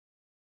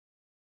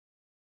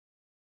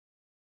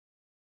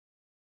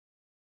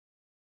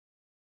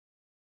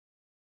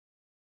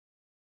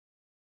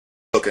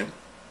looking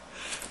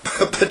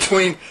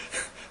between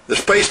the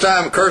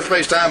space-time, curved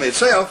space-time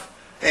itself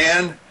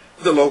and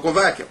the local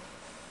vacuum.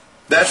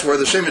 That's where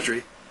the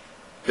symmetry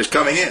is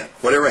coming in.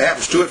 Whatever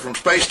happens to it from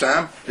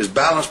space-time is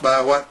balanced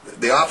by what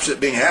the opposite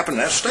being happening.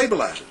 That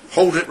stabilizes it,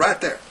 holds it right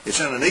there.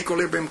 It's in an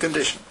equilibrium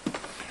condition.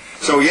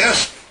 So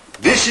yes,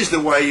 this is the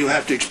way you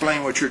have to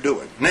explain what you're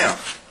doing. Now,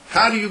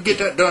 how do you get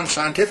that done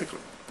scientifically?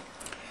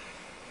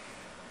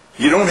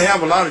 You don't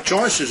have a lot of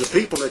choices of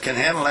people that can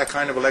handle that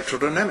kind of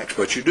electrodynamics,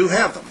 but you do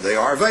have them. They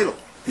are available.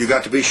 You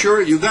got to be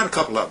sure you got a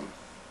couple of them.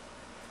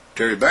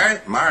 Terry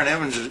Barrett, Myron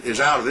Evans is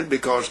out of it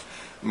because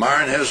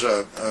Myron has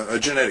a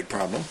genetic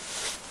problem.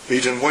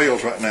 He's in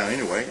Wales right now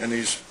anyway, and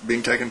he's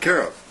being taken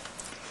care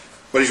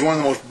of. But he's one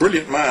of the most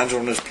brilliant minds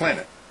on this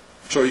planet,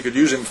 so you could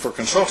use him for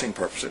consulting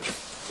purposes.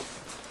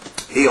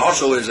 He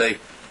also is a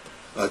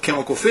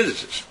chemical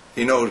physicist.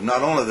 He knows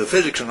not only the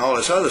physics and all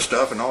this other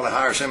stuff and all the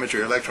higher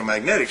symmetry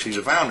electromagnetics, he's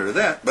a founder of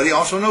that, but he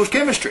also knows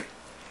chemistry.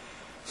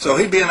 So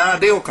he'd be an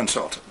ideal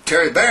consultant.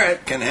 Terry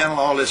Barrett can handle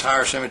all this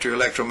higher symmetry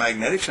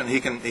electromagnetics, and he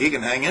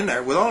can hang in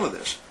there with all of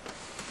this.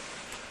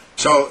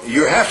 So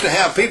you have to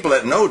have people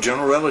that know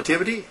general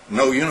relativity,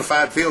 know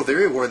unified field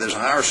theory, where there's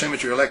higher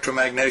symmetry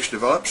electromagnetics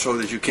developed, so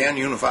that you can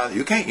unify.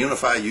 You can't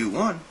unify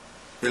U1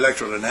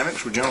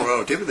 electrodynamics with general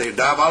relativity. They're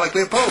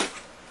diabolically opposed.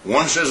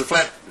 One says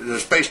the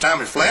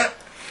space-time is flat,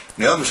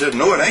 and the other one says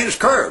no, it ain't. It's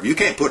curved. You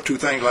can't put two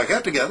things like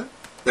that together.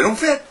 They don't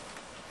fit.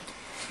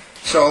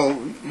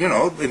 So, you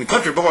know, in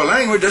country boy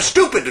language, it's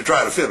stupid to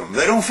try to fit them.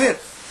 They don't fit.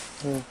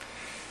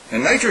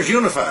 And nature's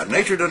unified.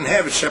 Nature doesn't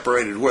have it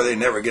separated where they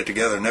never get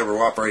together and never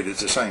operate at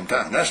the same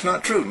time. That's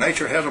not true.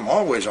 Nature has them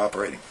always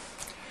operating.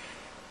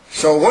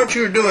 So what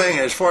you're doing,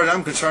 as far as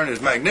I'm concerned,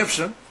 is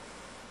magnificent,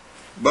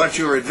 but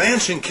you're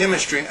advancing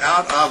chemistry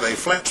out of a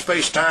flat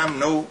space-time,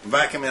 no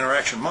vacuum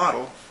interaction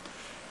model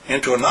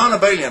into a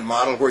non-abelian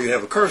model where you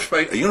have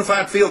a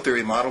unified field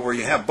theory model where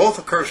you have both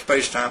a curved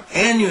space-time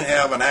and you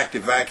have an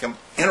active vacuum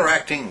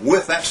interacting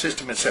with that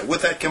system itself,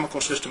 with that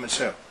chemical system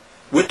itself,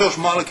 with those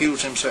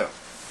molecules themselves.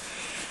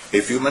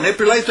 If you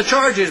manipulate the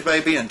charges,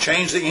 baby, and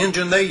change the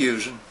engine they're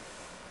using,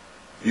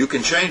 you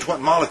can change what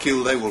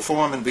molecule they will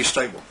form and be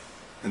stable.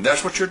 And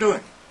that's what you're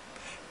doing.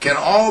 Can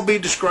all be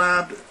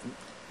described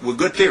with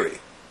good theory.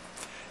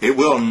 It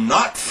will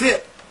not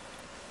fit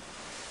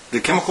the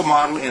chemical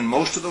model in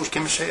most of those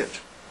chemists' heads.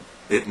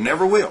 It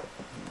never will,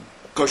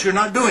 because you're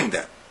not doing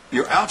that.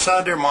 You're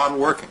outside their model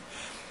working.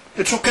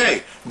 It's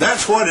okay.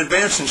 That's what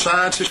advancing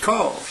science is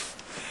called.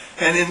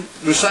 And in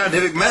the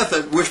scientific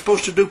method, we're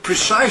supposed to do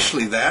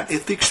precisely that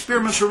if the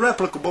experiments are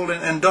replicable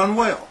and done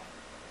well.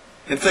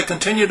 If they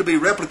continue to be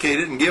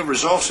replicated and give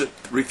results that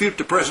refute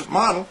the present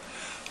model,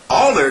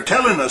 all they're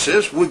telling us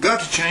is we've got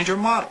to change our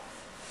model.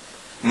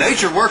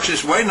 Nature works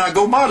this way, now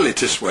go model it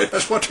this way.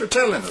 That's what they're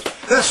telling us.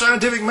 That's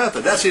scientific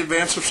method. That's the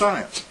advance of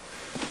science.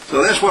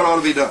 So that's what ought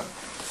to be done.